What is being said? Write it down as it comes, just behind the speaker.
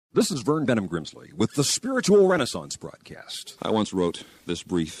This is Vern Benham Grimsley with the Spiritual Renaissance Broadcast. I once wrote this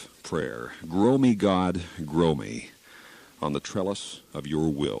brief prayer: "Grow me, God, grow me, on the trellis of your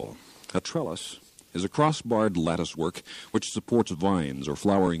will." A trellis is a cross-barred latticework which supports vines or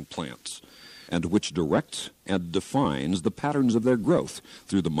flowering plants, and which directs and defines the patterns of their growth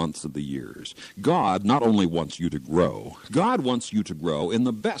through the months of the years. God not only wants you to grow, God wants you to grow in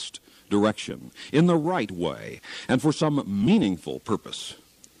the best direction, in the right way, and for some meaningful purpose.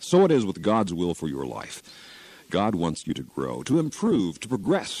 So it is with God's will for your life. God wants you to grow, to improve, to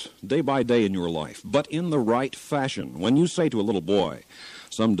progress day by day in your life, but in the right fashion. When you say to a little boy,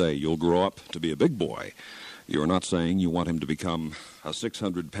 "Someday you'll grow up to be a big boy," you're not saying you want him to become a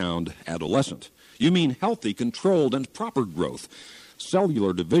 600-pound adolescent. You mean healthy, controlled, and proper growth.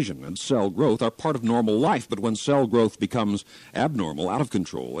 Cellular division and cell growth are part of normal life, but when cell growth becomes abnormal, out of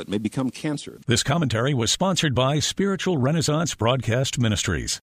control, it may become cancer. This commentary was sponsored by Spiritual Renaissance Broadcast Ministries.